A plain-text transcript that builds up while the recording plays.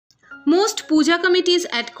Most puja committees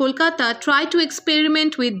at Kolkata try to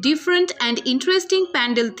experiment with different and interesting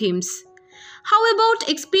pandal themes. How about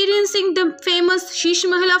experiencing the famous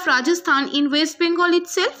Sheeshmahal of Rajasthan in West Bengal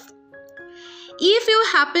itself? If you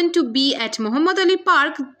happen to be at Mohammad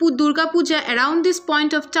Park Durga Puja around this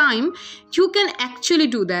point of time, you can actually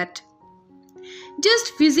do that.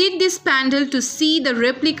 Just visit this pandal to see the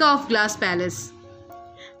replica of glass palace.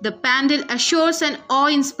 The pandal assures an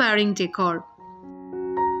awe-inspiring decor.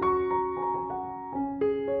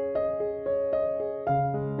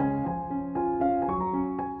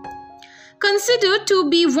 Considered to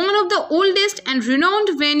be one of the oldest and renowned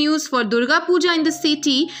venues for Durga Puja in the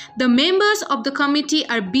city, the members of the committee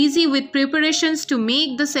are busy with preparations to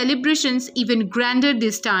make the celebrations even grander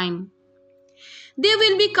this time. They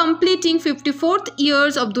will be completing 54th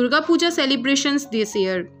years of Durga Puja celebrations this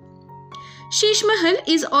year. Sheesh Mahal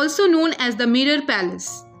is also known as the Mirror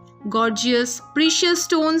Palace. Gorgeous, precious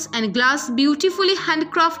stones and glass beautifully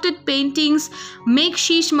handcrafted paintings make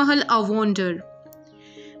Sheesh Mahal a wonder.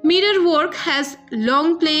 Mirror work has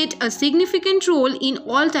long played a significant role in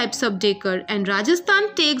all types of decor, and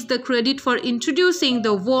Rajasthan takes the credit for introducing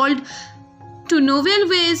the world to novel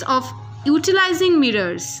ways of utilizing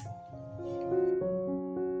mirrors.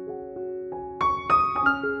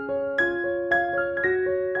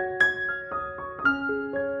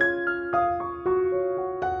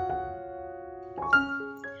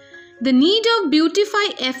 The need of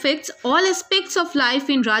beautify affects all aspects of life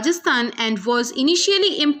in Rajasthan and was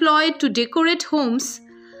initially employed to decorate homes.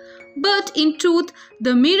 But in truth,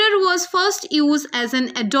 the mirror was first used as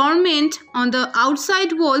an adornment on the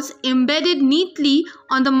outside walls embedded neatly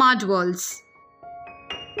on the mud walls.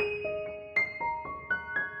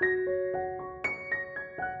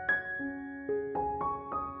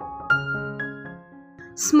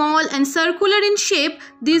 Small and circular in shape,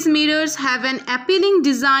 these mirrors have an appealing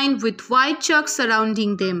design with white chalk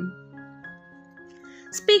surrounding them.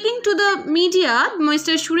 Speaking to the media,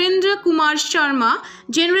 Mr. Surendra Kumar Sharma,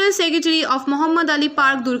 General Secretary of Mohammad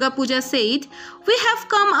Park Durga Puja said, "We have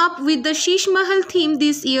come up with the Sheesh Mahal theme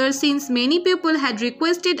this year since many people had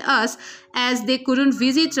requested us as they couldn't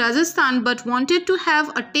visit Rajasthan but wanted to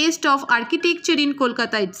have a taste of architecture in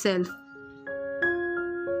Kolkata itself."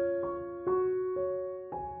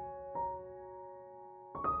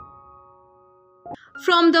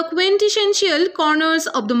 From the quintessential corners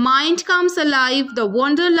of the mind comes alive the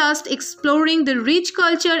wanderlust exploring the rich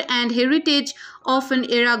culture and heritage of an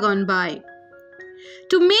era gone by.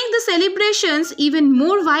 To make the celebrations even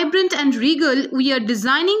more vibrant and regal, we are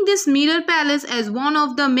designing this mirror palace as one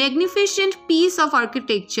of the magnificent piece of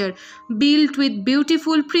architecture, built with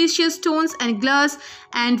beautiful precious stones and glass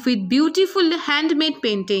and with beautiful handmade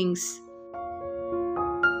paintings.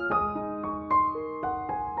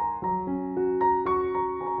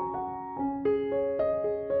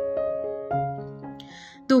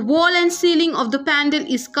 The wall and ceiling of the pandal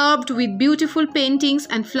is carved with beautiful paintings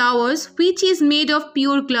and flowers, which is made of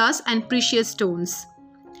pure glass and precious stones.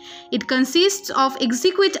 It consists of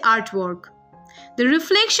exquisite artwork. The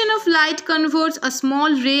reflection of light converts a small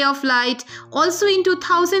ray of light also into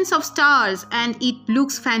thousands of stars, and it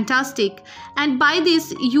looks fantastic. And by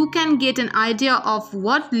this, you can get an idea of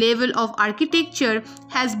what level of architecture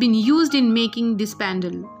has been used in making this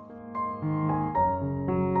pandal.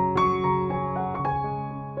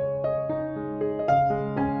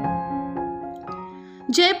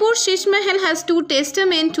 Jaipur Sheesh Mahal has two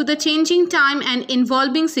testament to the changing time and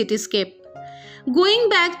evolving cityscape. Going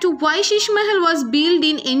back to why Sheesh Mahal was built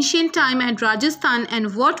in ancient time at Rajasthan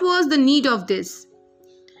and what was the need of this.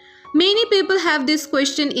 Many people have this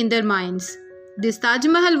question in their minds. This Taj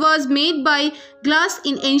Mahal was made by glass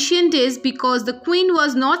in ancient days because the queen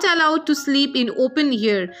was not allowed to sleep in open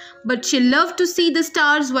air, but she loved to see the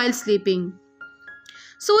stars while sleeping.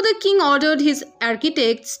 So the king ordered his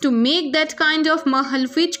architects to make that kind of mahal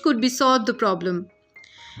which could be solved the problem.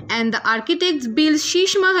 And the architects built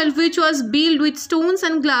Sheesh Mahal, which was built with stones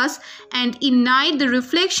and glass, and in night the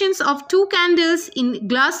reflections of two candles in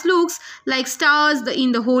glass looks like stars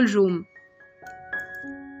in the whole room.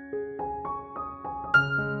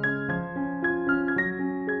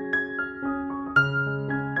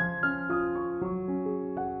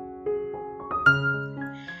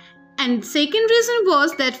 And second reason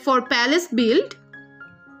was that for palace build,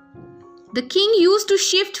 the king used to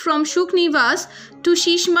shift from Shuknivas to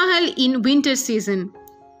Sheesh Mahal in winter season.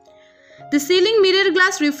 The ceiling mirror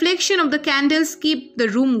glass reflection of the candles keep the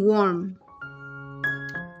room warm.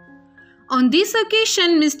 On this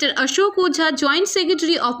occasion, Mr. Ashok Ojha, Joint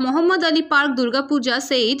Secretary of Mohammad Park Durga Puja,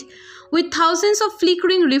 said, With thousands of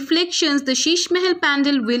flickering reflections, the sheeshmahal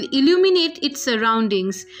pandal will illuminate its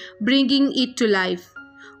surroundings, bringing it to life.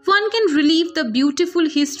 One can relive the beautiful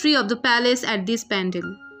history of the palace at this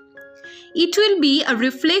pandal. It will be a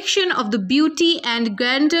reflection of the beauty and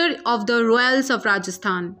grandeur of the royals of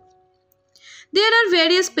Rajasthan. There are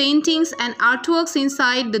various paintings and artworks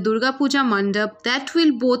inside the Durga Puja mandap that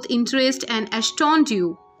will both interest and astound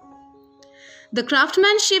you. The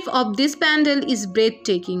craftsmanship of this pandal is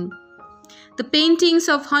breathtaking. The paintings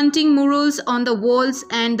of hunting murals on the walls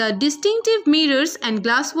and the distinctive mirrors and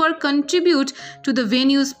glasswork contribute to the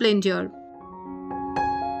venue's splendor.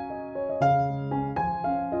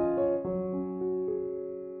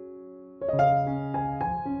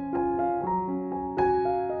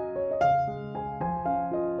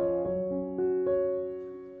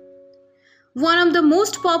 One of the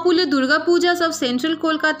most popular Durga Pujas of central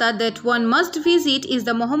Kolkata that one must visit is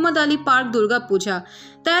the Muhammad Ali Park Durga Puja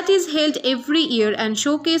that is held every year and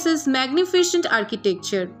showcases magnificent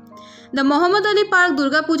architecture. The Muhammad Ali Park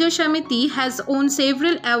Durga Puja Shamiti has won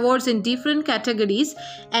several awards in different categories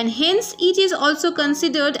and hence it is also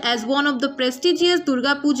considered as one of the prestigious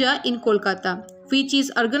Durga Puja in Kolkata, which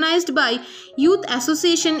is organized by Youth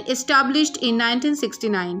Association established in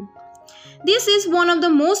 1969. This is one of the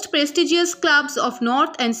most prestigious clubs of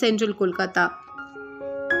North and Central Kolkata.